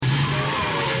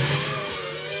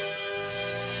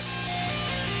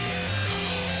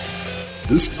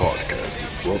This podcast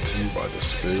is brought to you by the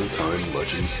Spare Time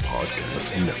Legends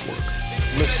Podcast Network.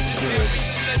 Listen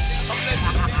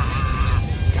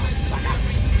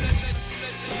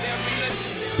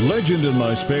good. Legend in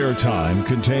My Spare Time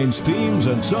contains themes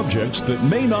and subjects that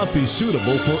may not be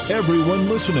suitable for everyone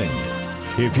listening.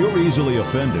 If you're easily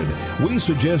offended, we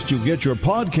suggest you get your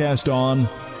podcast on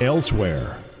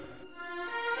elsewhere.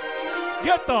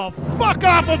 Get the fuck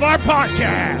off of our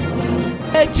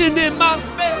podcast! Legend in My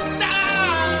Spare Time,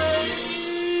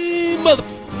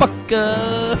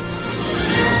 motherfucker.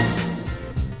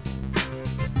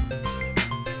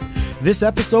 This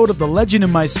episode of the Legend in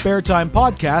My Spare Time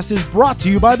podcast is brought to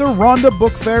you by the Rhonda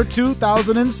Book Fair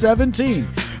 2017.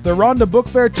 The Rhonda Book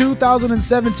Fair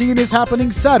 2017 is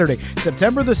happening Saturday,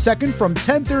 September the 2nd from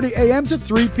 10:30 a.m. to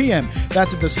 3 p.m.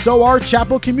 That's at the Soar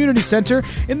Chapel Community Centre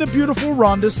in the beautiful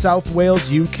Rhonda, South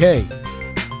Wales, UK.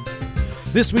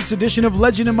 This week's edition of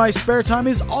Legend in My Spare Time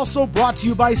is also brought to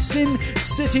you by Sin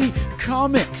City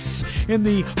Comics. In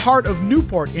the heart of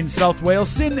Newport in South Wales,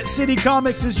 Sin City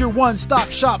Comics is your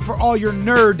one-stop shop for all your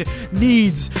nerd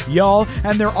needs, y'all.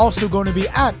 And they're also going to be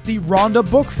at the Rhonda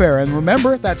Book Fair. And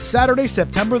remember, that's Saturday,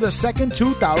 September the 2nd,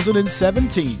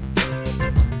 2017.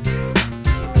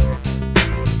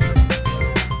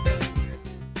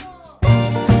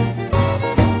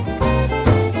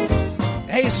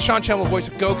 Hey, this is Sean Channel, voice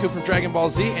of Goku from Dragon Ball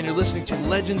Z, and you're listening to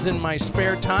Legends in My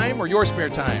Spare Time, or Your Spare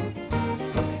Time.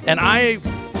 And I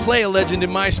play a legend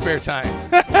in my spare time.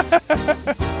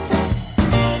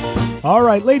 All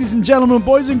right, ladies and gentlemen,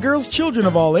 boys and girls, children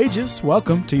of all ages,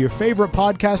 welcome to your favorite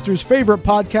podcaster's favorite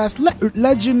podcast,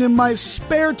 Legend in My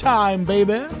Spare Time,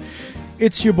 baby.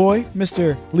 It's your boy,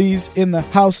 Mr. Lee's in the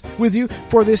house with you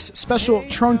for this special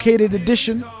truncated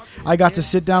edition. I got to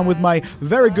sit down with my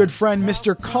very good friend,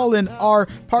 Mr. Colin R.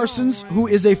 Parsons, who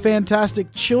is a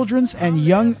fantastic children's and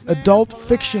young adult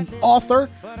fiction author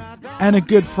and a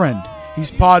good friend. He's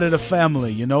part of the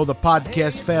family, you know, the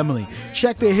podcast family.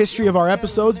 Check the history of our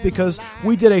episodes because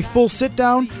we did a full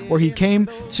sit-down where he came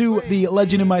to the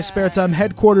Legend in My Spare Time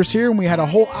headquarters here and we had a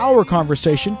whole hour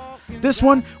conversation. This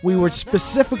one, we were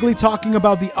specifically talking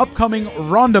about the upcoming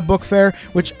Rhonda Book Fair,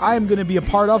 which I am going to be a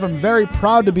part of. I'm very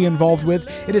proud to be involved with.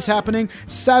 It is happening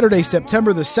Saturday,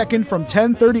 September the 2nd from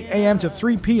 10:30 a.m. to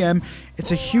 3 p.m.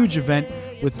 It's a huge event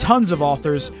with tons of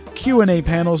authors, Q&A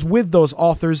panels with those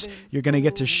authors. You're going to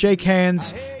get to shake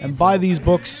hands and buy these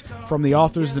books from the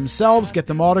authors themselves, get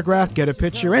them autographed, get a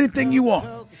picture, anything you want.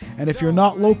 And if you're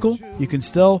not local, you can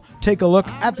still take a look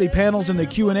at the panels and the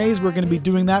Q&As. We're going to be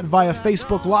doing that via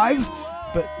Facebook Live.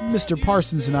 But Mr.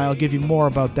 Parsons and I will give you more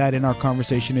about that in our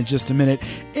conversation in just a minute,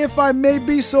 if I may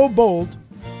be so bold.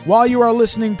 While you are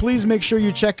listening, please make sure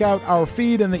you check out our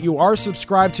feed and that you are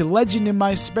subscribed to Legend in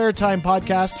My Spare Time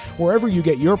podcast, wherever you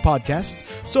get your podcasts,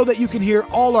 so that you can hear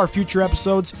all our future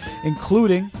episodes,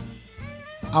 including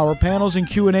our panels and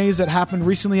Q&As that happened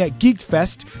recently at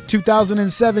GeekFest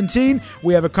 2017.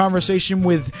 We have a conversation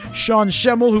with Sean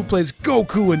Schemmel, who plays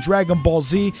Goku in Dragon Ball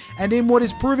Z. And in what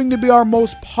is proving to be our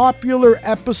most popular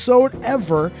episode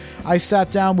ever, I sat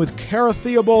down with Cara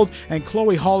Theobald and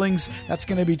Chloe Hollings. That's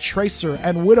going to be Tracer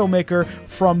and Widowmaker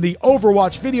from the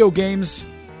Overwatch video games.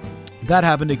 That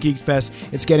happened at GeekFest.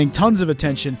 It's getting tons of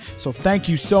attention, so thank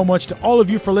you so much to all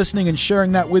of you for listening and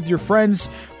sharing that with your friends.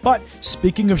 But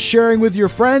speaking of sharing with your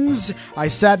friends, I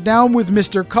sat down with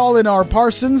Mr. Colin R.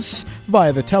 Parsons,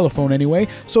 via the telephone anyway,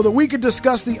 so that we could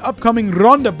discuss the upcoming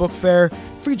Rhonda Book Fair,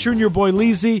 featuring your boy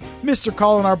Leezy, Mr.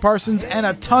 Colin R. Parsons, and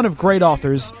a ton of great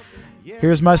authors.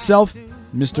 Here's myself,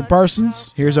 Mr.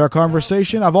 Parsons. Here's our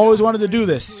conversation. I've always wanted to do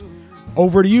this.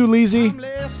 Over to you, Leezy. I'm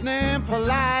listening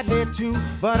politely too,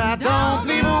 but I don't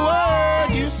believe a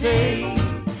word you say.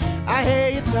 I hear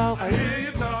you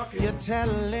talking. You're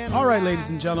telling. All right, ladies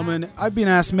and gentlemen, I've been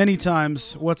asked many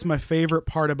times what's my favorite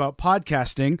part about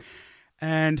podcasting.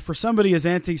 And for somebody as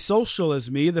antisocial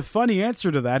as me, the funny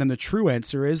answer to that and the true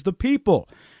answer is the people.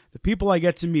 The people I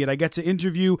get to meet. I get to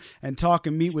interview and talk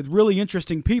and meet with really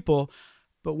interesting people.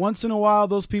 But once in a while,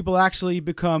 those people actually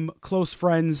become close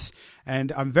friends,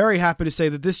 and I'm very happy to say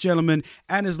that this gentleman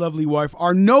and his lovely wife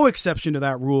are no exception to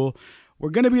that rule. We're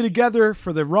going to be together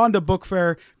for the Rhonda Book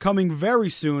Fair coming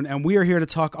very soon, and we are here to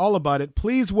talk all about it.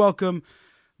 Please welcome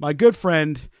my good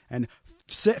friend and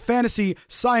fantasy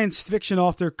science fiction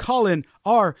author, Colin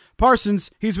R. Parsons.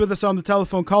 He's with us on the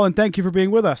telephone. Colin, thank you for being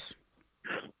with us.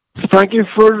 Thank you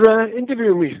for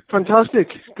interviewing me. Fantastic.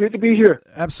 Great to be here.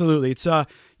 Absolutely. It's,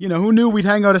 who knew we'd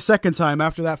hang out a second time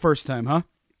after that first time, huh?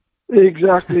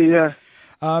 Exactly, yeah.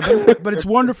 But it's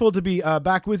wonderful to be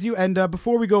back with you. And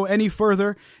before we go any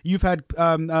further, you've had,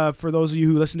 for those of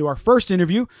you who listened to our first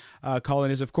interview,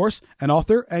 Colin is, of course, an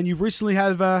author, and you've recently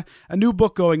had a new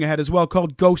book going ahead as well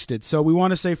called Ghosted. So we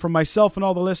want to say from myself and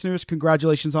all the listeners,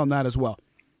 congratulations on that as well.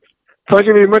 Thank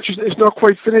you very much. It's not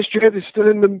quite finished yet. It's still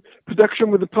in the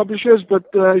production with the publishers, but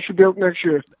it should be out next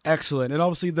year. Excellent. And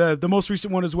obviously the most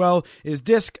recent one as well is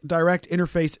Disc Direct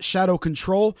Interface Shadow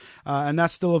Control, and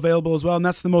that's still available as well, and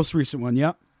that's the most recent one,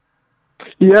 yeah?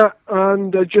 Yeah,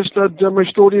 and I just had my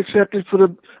story accepted for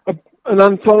an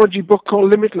anthology book called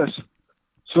Limitless.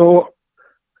 So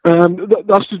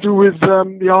that's to do with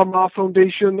the Armagh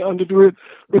Foundation and to do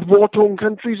with war-torn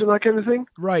countries and that kind of thing.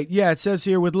 Right, yeah, it says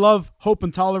here, with love, hope,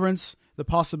 and tolerance, the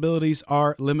possibilities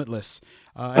are limitless.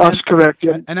 That's correct,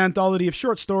 yeah. An anthology of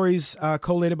short stories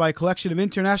collated by a collection of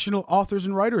international authors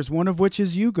and writers, one of which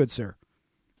is you, good sir.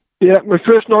 Yeah, my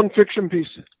first non-fiction piece.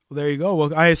 Well, there you go.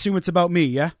 Well, I assume it's about me,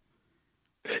 yeah?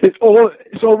 It's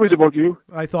always about you.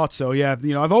 I thought so, yeah.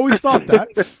 I've always thought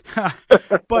that.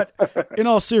 But in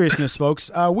all seriousness, folks,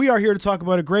 we are here to talk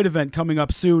about a great event coming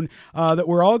up soon that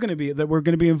we're going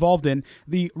to be involved in,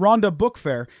 the Rhondda Book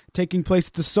Fair, taking place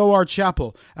at the Soar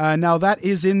Chapel. Now that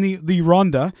is in the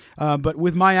Rhondda, but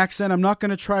with my accent, I'm not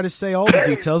going to try to say all the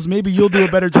details. Maybe you'll do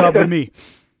a better job than me.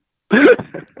 So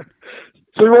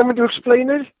you want me to explain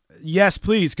it? Yes,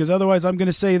 please, because otherwise I'm going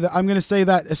to say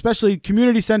that, especially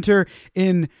Community Centre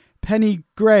in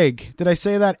Pennygreg. Did I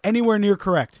say that anywhere near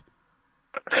correct?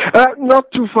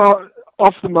 Not too far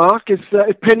off the mark. It's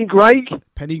Pennygreg.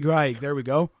 Pennygreg, there we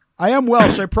go. I am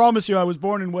Welsh, I promise you I was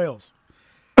born in Wales.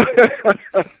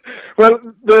 Well,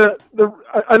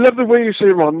 I love the way you say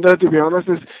Rhondda, to be honest.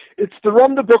 It's the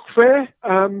Rhondda Book Fair.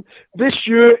 This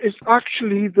year is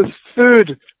actually the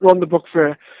third Rhondda Book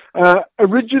Fair.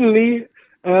 Originally,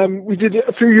 we did it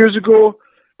a few years ago.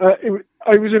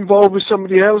 I was involved with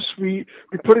somebody else. We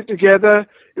put it together.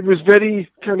 It was very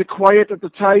kind of quiet at the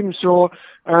time, so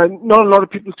not a lot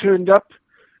of people turned up.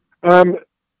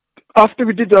 After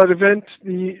we did that event,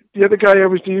 the other guy I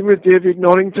was dealing with, David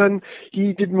Norrington,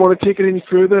 he didn't want to take it any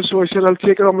further, so I said I'll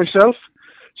take it on myself.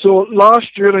 So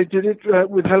last year I did it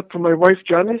with help from my wife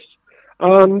Janice,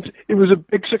 and it was a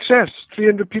big success.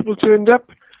 300 people turned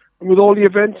up, and with all the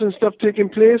events and stuff taking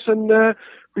place, and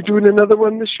we're doing another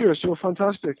one this year, so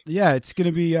fantastic. Yeah, it's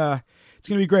gonna be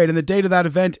great. And the date of that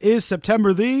event is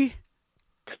September the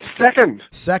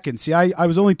 2nd. See, I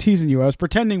was only teasing you. I was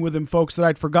pretending with them folks that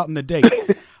I'd forgotten the date.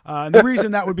 And the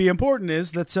reason that would be important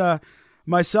is that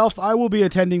myself, I will be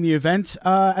attending the event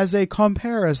as a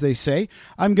compere, as they say.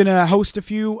 I'm going to host a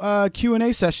few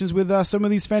Q&A sessions with some of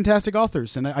these fantastic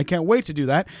authors, and I can't wait to do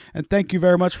that. And thank you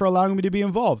very much for allowing me to be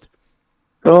involved.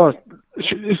 Oh,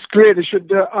 it's great. It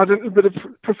should add a little bit of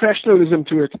professionalism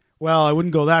to it. Well, I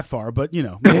wouldn't go that far, but,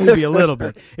 maybe a little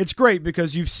bit. It's great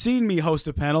because you've seen me host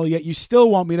a panel, yet you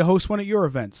still want me to host one at your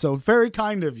event. So very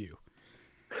kind of you.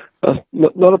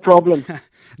 Not a problem.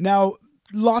 Now,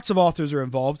 lots of authors are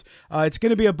involved. It's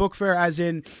going to be a book fair, as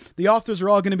in the authors are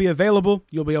all going to be available.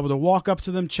 You'll be able to walk up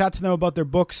to them, chat to them about their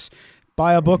books,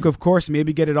 buy a book, of course,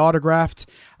 maybe get it autographed,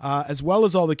 as well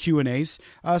as all the Q&As.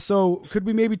 So could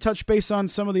we maybe touch base on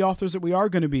some of the authors that we are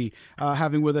going to be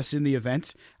having with us in the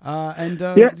event and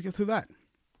go through that?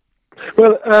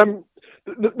 Well,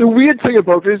 the weird thing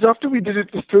about it is after we did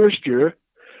it the first year,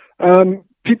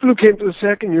 people who came to the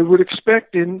second year were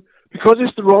expecting, because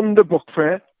it's the Rhondda Book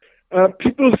Fair,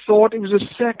 people thought it was a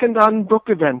second-hand book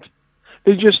event.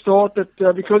 They just thought that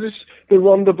because it's the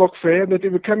Rhondda Book Fair, that they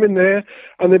would come in there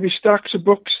and there'd be stacks of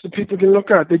books that people can look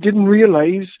at. They didn't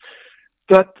realise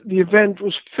that the event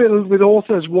was filled with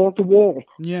authors wall to wall.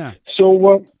 Yeah. So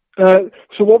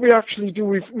what we actually do,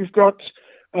 we've got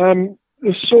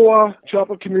the Soar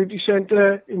Chapel Community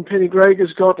Centre in Pennygreg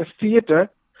has got a theatre,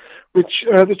 which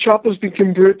the chapel's been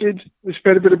converted. We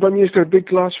spent a bit of money. It's got a big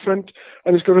glass front,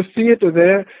 and it's got a theatre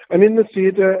there. And in the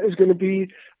theatre is going to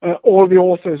be all the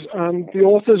authors, and the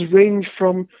authors range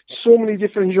from so many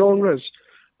different genres.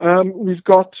 We've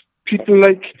got people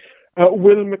like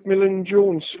Will Macmillan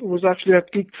Jones, who was actually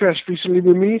at Geek Fest recently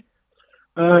with me.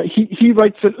 He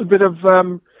writes a little bit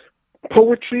of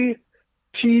poetry,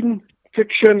 teen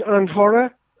fiction, and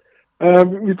horror.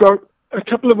 We've got a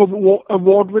couple of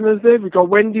award winners there. We've got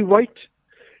Wendy White.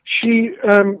 She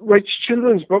writes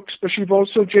children's books, but she's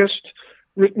also just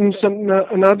written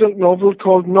an adult novel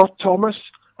called Not Thomas,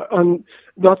 and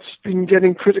that's been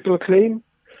getting critical acclaim.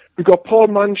 We've got Paul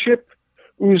Manship,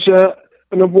 who's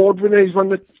an award winner. He's won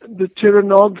the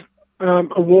Tiranogue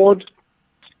Award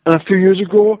a few years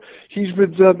ago. He's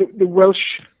with the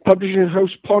Welsh publishing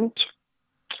house Pont.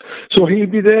 So he'll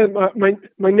be there. My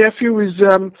nephew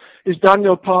is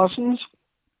Daniel Parsons.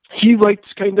 He writes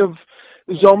kind of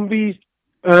zombie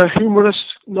humorous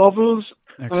novels.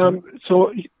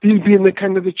 So he'll be in the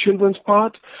kind of the children's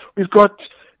part. We've got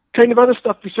kind of other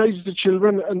stuff besides the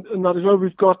children and that as well.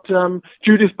 We've got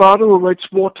Judith Barrow, who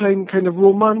writes wartime kind of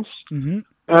romance. Mm-hmm.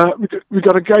 We've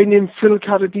got a guy named Phil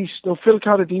Caradis. Now, Phil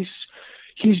Caradis,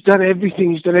 he's done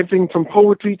everything. He's done everything from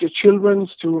poetry to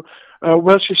children's to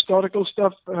Welsh historical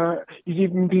stuff. He's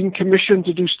even been commissioned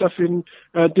to do stuff in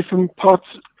different parts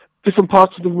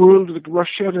of the world, like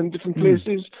Russia and different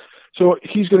places. So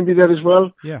he's going to be there as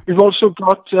well. Yeah. We've also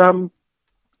got,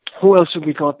 who else have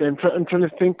we got there? I'm trying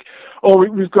to think. Oh,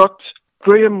 we've got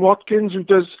Graham Watkins, who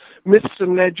does myths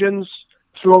and legends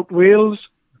throughout Wales.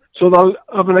 So they'll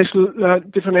have a nice little,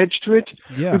 different edge to it.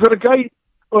 Yeah. We've got a guy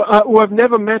who I've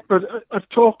never met, but I've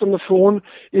talked on the phone.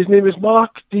 His name is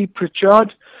Mark D.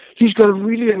 Pritchard. He's got a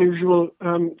really unusual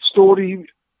story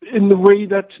in the way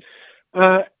that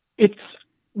it's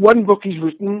one book he's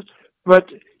written, but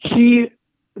he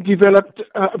developed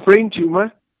a brain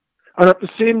tumor, and at the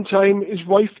same time his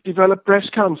wife developed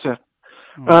breast cancer.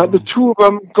 The two of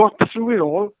them got through it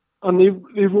all, and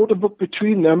they wrote a book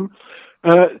between them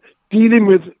dealing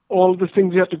with all the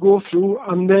things they had to go through,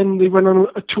 and then they went on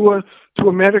a tour to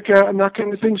America and that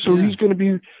kind of thing. So he's going to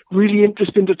be really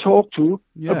interesting to talk to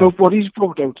about what he's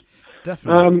brought out.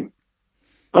 Definitely.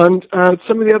 And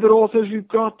some of the other authors we've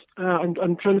got,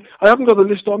 I'm trying. I haven't got the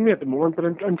list on me at the moment, but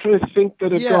I'm trying to think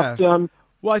that I've got.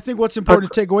 Well, I think what's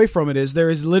important to take away from it is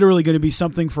there is literally going to be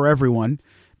something for everyone,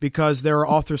 because there are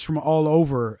authors from all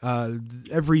over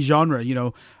every genre,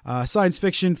 science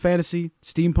fiction, fantasy,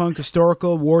 steampunk,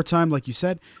 historical, wartime, like you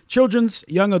said, children's,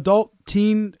 young adult,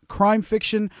 teen, crime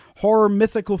fiction, horror,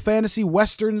 mythical fantasy,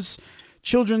 westerns,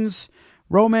 children's,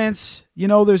 romance.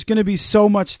 There's going to be so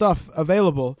much stuff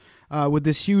available with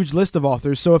this huge list of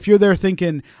authors. So if you're there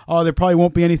thinking, oh, there probably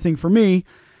won't be anything for me,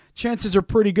 chances are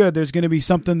pretty good there's going to be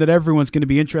something that everyone's going to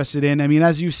be interested in. I mean,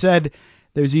 as you said,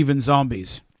 there's even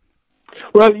zombies.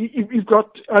 Well, you've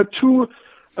got two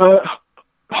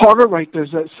horror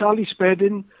writers. Sally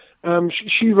Spedding,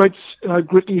 she writes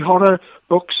gritty horror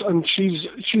books, and she's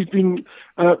been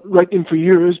writing for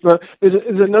years. But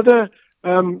there's another,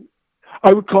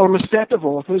 I would call them a set of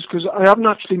authors, because I haven't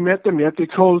actually met them yet. They're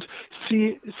called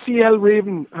C.L.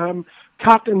 Raven,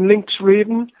 Cat and Lynx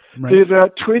Raven. Right. They're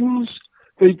twins.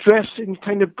 They dress in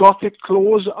kind of gothic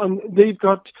clothes, and they've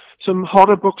got some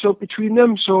horror books out between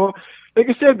them. So, like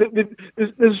I said,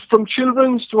 there's from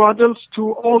children's to adults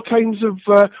to all kinds of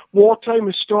wartime,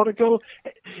 historical.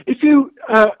 If you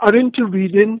are into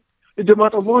reading, it doesn't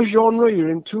matter what genre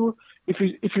you're into.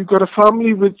 If you've got a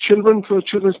family with children for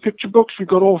children's picture books, we've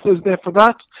got authors there for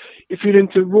that. If you're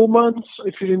into romance,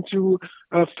 if you're into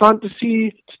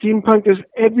fantasy, steampunk, there's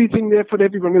everything there for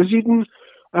everyone. There's even,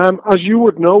 as you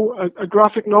would know, a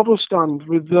graphic novel stand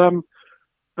with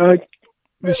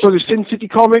so the Sin City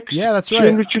Comics. Yeah, that's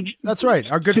right. That's right.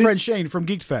 Our good friend Shane from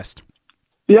Geekfest.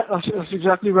 Yeah, that's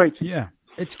exactly right. Yeah.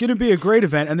 It's going to be a great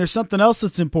event, and there's something else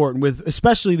that's important with,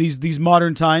 especially these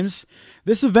modern times.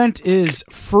 This event is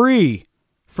free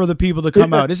for the people to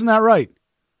come out. Isn't that right?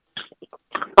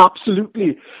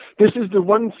 Absolutely. This is the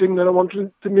one thing that I want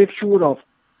to make sure of.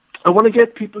 I want to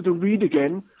get people to read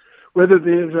again, whether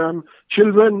they're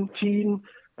children, teen,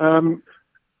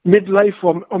 midlife,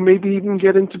 or maybe even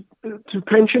get into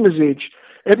pensioners' age.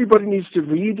 Everybody needs to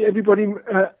read. Everybody.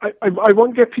 I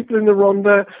want to get people in the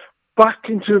Rhondda back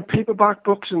into paperback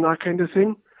books and that kind of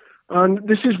thing. And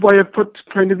this is why I put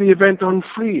kind of the event on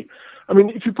free. I mean,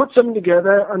 if you put something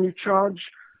together and you charge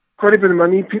quite a bit of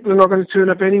money, people are not going to turn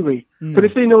up anyway. But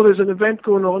if they know there's an event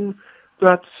going on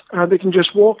that they can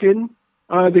just walk in,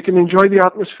 they can enjoy the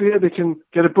atmosphere, they can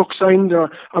get a book signed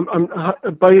or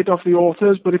buy it off the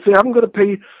authors. But if they haven't got to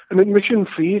pay an admission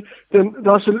fee, then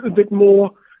that's a little bit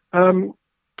more,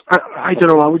 I don't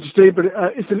know how would you say, but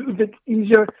it's a little bit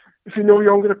easier. If you know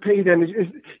you're going to pay, then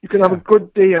you can have a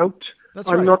good day out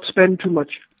and not spend too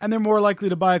much. And they're more likely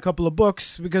to buy a couple of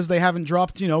books because they haven't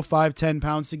dropped,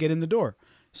 £5-10 to get in the door.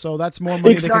 So that's more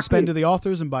money they can spend to the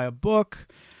authors and buy a book.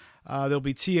 There'll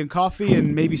be tea and coffee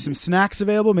and maybe some snacks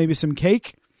available, maybe some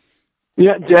cake.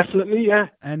 Yeah, definitely, yeah.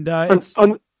 And go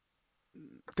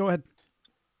ahead.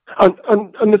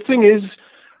 And the thing is,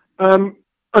 I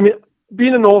mean,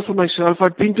 being an author myself,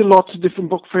 I've been to lots of different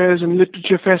book fairs and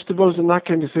literature festivals and that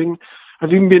kind of thing.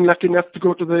 I've even been lucky enough to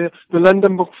go to the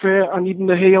London Book Fair and even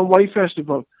the Hay on Wye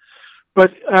Festival.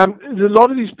 But there's a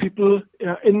lot of these people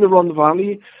in the Rhondda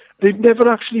Valley, they've never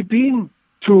actually been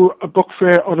to a book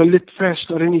fair or a lit fest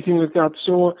or anything like that.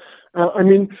 So, I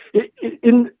mean,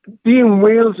 in being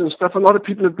Wales and stuff, a lot of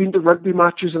people have been to rugby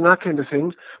matches and that kind of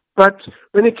thing. But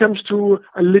when it comes to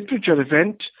a literature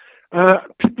event,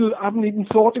 people haven't even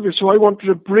thought of it. So I wanted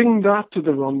to bring that to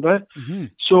the Rhondda,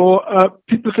 so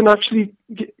people can actually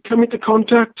come into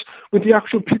contact with the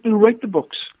actual people who write the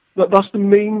books. That's the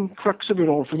main crux of it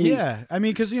all for me. Yeah, I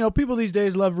mean, because, people these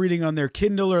days love reading on their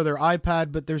Kindle or their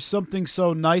iPad, but there's something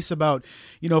so nice about,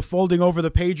 folding over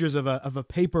the pages of a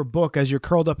paper book as you're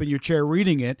curled up in your chair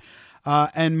reading it.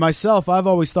 And myself, I've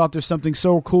always thought there's something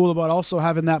so cool about also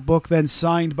having that book then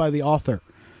signed by the author.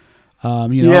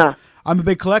 Yeah. I'm a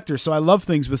big collector, so I love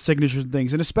things with signatures and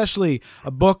things, and especially a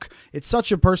book. It's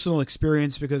such a personal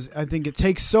experience because I think it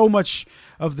takes so much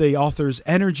of the author's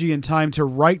energy and time to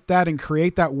write that and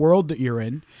create that world that you're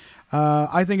in.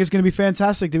 I think it's going to be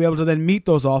fantastic to be able to then meet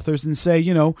those authors and say,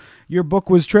 your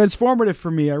book was transformative for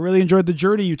me. I really enjoyed the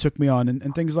journey you took me on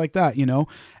and things like that,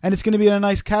 and it's going to be in a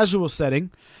nice casual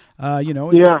setting.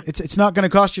 It's not going to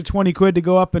cost you $20 to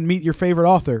go up and meet your favorite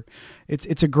author.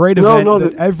 It's a great event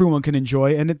that everyone can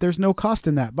enjoy, and there's no cost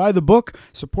in that. Buy the book,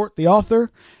 support the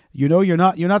author. You're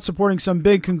not supporting some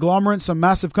big conglomerate, some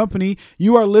massive company.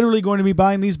 You are literally going to be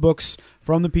buying these books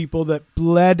from the people that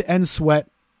bled and sweat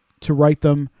to write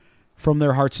them from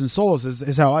their hearts and souls.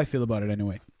 Is how I feel about it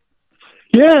anyway.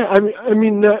 Yeah, I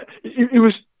mean, it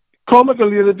was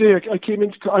comical the other day.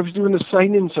 I was doing a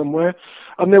sign-in somewhere,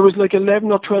 and there was like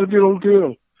 11 or 12-year-old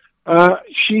girl.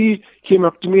 She came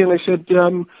up to me and I said,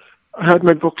 I had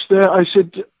my books there. I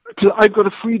said, cause I've got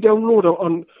a free download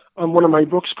on one of my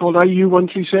books called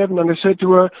IU137. And I said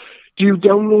to her, do you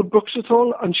download books at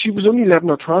all? And she was only 11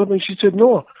 or 12. And she said,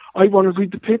 no, I want to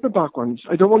read the paperback ones.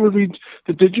 I don't want to read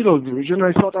the digital version.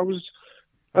 I thought that was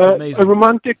a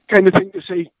romantic kind of thing to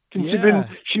say, considering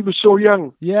she was so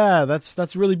young. Yeah,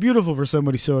 that's really beautiful for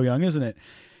somebody so young, isn't it?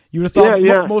 You would have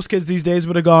thought most kids these days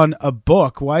would have gone, a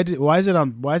book. Why is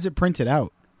it printed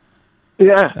out?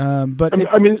 Yeah,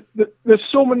 but I mean, there's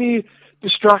so many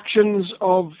distractions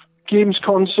of games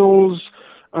consoles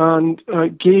and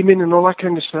gaming and all that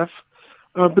kind of stuff.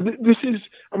 But this is,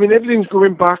 everything's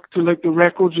going back to like the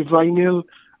records of vinyl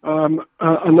and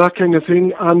that kind of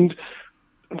thing. And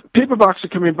paperbacks are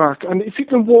coming back. And if you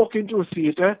can walk into a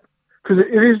theatre, because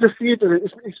it is the theatre,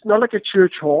 it's not like a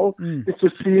church hall. It's a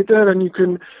theatre, and you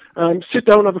can sit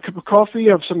down, have a cup of coffee,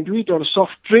 have something to eat or a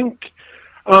soft drink.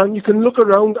 And you can look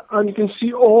around and you can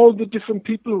see all the different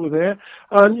people who are there,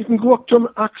 and you can go up to them,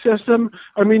 access them.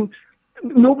 I mean,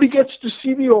 nobody gets to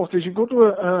see the authors. You go to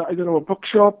a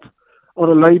bookshop or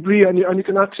a library, and you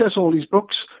can access all these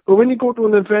books. But when you go to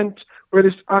an event where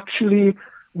there's actually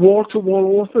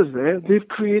wall-to-wall authors there, they've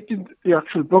created the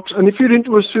actual books. And if you're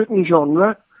into a certain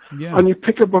genre, and you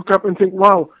pick a book up and think,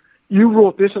 wow, you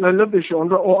wrote this and I love this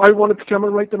genre, or I want to become a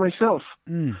writer myself.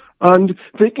 And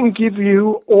they can give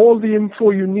you all the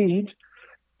info you need,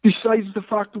 besides the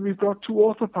fact that we've got 2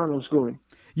 author panels going.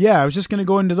 Yeah, I was just going to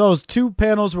go into those 2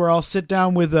 panels where I'll sit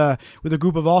down with a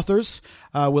group of authors.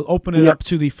 We'll open it up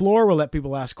to the floor. We'll let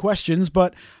people ask questions,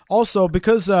 but also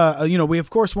because we of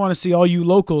course want to see all you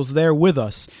locals there with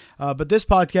us. But this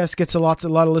podcast gets a lot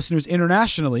of listeners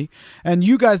internationally, and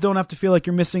you guys don't have to feel like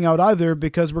you're missing out either,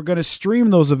 because we're going to stream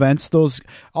those events, those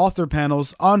author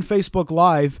panels, on Facebook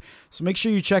Live. So make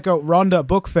sure you check out Rhondda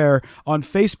Book Fair on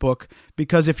Facebook,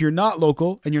 because if you're not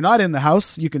local and you're not in the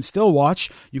house, you can still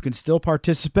watch, you can still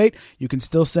participate, you can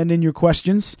still send in your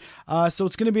questions. So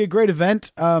it's going to be a great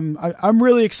event. I'm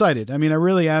really excited. I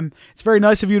really am. It's very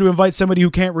nice of you to invite somebody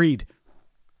who can't read.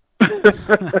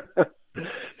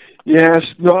 Yes,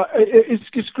 no,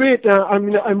 it's great.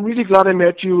 I'm really glad I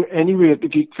met you anyway at the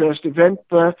Geek Fest event.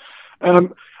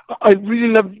 I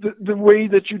really love the way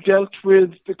that you dealt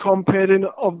with the comparing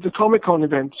of the Comic-Con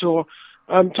event. So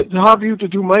to have you to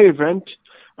do my event,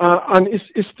 and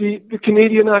it's the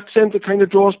Canadian accent that kind of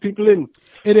draws people in.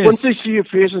 It is. Once they see your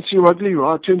face and see how ugly you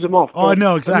are, it turns them off. Oh,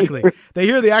 no, exactly. They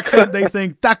hear the accent, they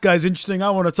think, that guy's interesting,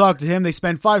 I want to talk to him. They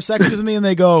spend 5 seconds with me and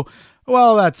they go,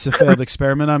 well, that's a failed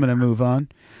experiment, I'm going to move on.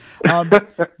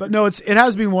 But no, it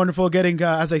has been wonderful getting,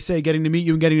 as I say, getting to meet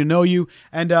you and getting to know you.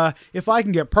 And if I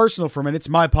can get personal for a minute, it's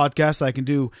my podcast. I can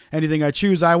do anything I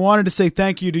choose. I wanted to say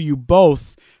thank you to you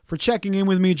both for checking in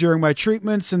with me during my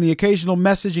treatments, and the occasional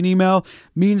message and email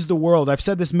means the world. I've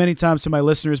said this many times to my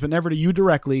listeners, but never to you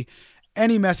directly.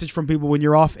 Any message from people when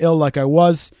you're off ill like I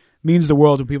was means the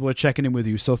world when people are checking in with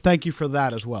you. So thank you for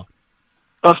that as well.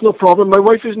 That's no problem. My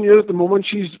wife isn't here at the moment.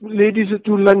 She's ladies that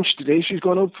do lunch today. She's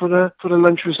gone out for a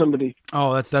lunch with somebody.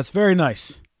 Oh, that's very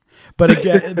nice. But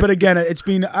again, it's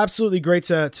been absolutely great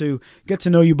to get to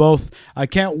know you both. I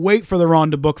can't wait for the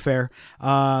Rhonda Book Fair.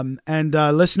 And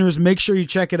listeners, make sure you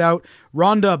check it out.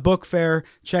 Rhonda Book Fair.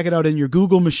 Check it out in your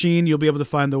Google machine. You'll be able to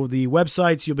find the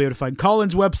websites. You'll be able to find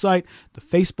Colin's website, the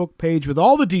Facebook page with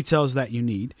all the details that you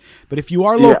need. But if you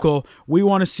are local, we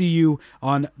want to see you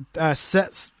on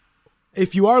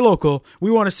If you are local,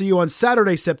 we want to see you on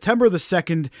Saturday, September the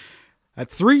 2nd.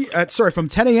 From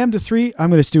 10 a.m. to 3. I'm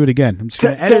going to do it again. I'm just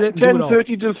going to edit it and do it all.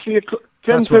 10:30 till 3 o'clock.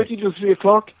 10:30 till 3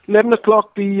 o'clock. 11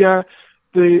 o'clock. The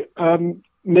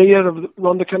mayor of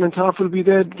Rhondda Cynon Taf will be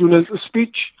there doing a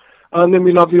speech, and then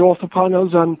we'll have the author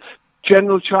panels and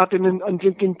general chatting and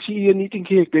drinking tea and eating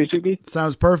cake, basically.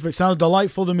 Sounds perfect. Sounds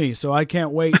delightful to me. So I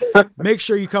can't wait. Make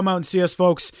sure you come out and see us,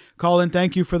 folks. Colin,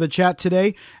 thank you for the chat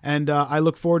today, and I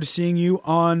look forward to seeing you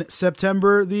on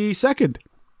September the 2nd.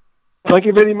 Thank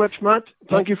you very much, Matt.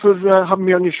 Thank you for having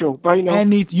me on your show. Bye now.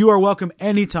 You are welcome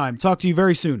anytime. Talk to you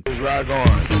very soon.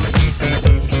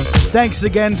 Thanks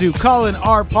again to Colin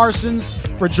R. Parsons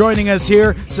for joining us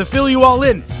here to fill you all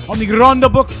in on the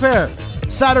Rhonda Book Fair.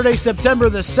 Saturday, September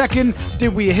the 2nd.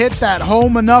 Did we hit that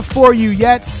home enough for you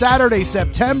yet? Saturday,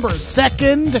 September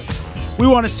 2nd. We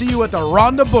want to see you at the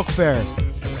Rhonda Book Fair.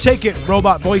 Take it,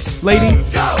 robot voice lady.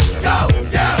 Go, go,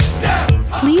 yeah, yeah.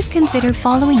 Please consider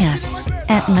following us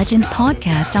at Legend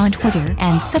Podcast on Twitter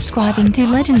and subscribing to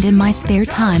Legend in My Spare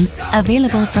Time,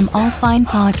 available from all fine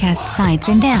podcast sites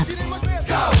and apps.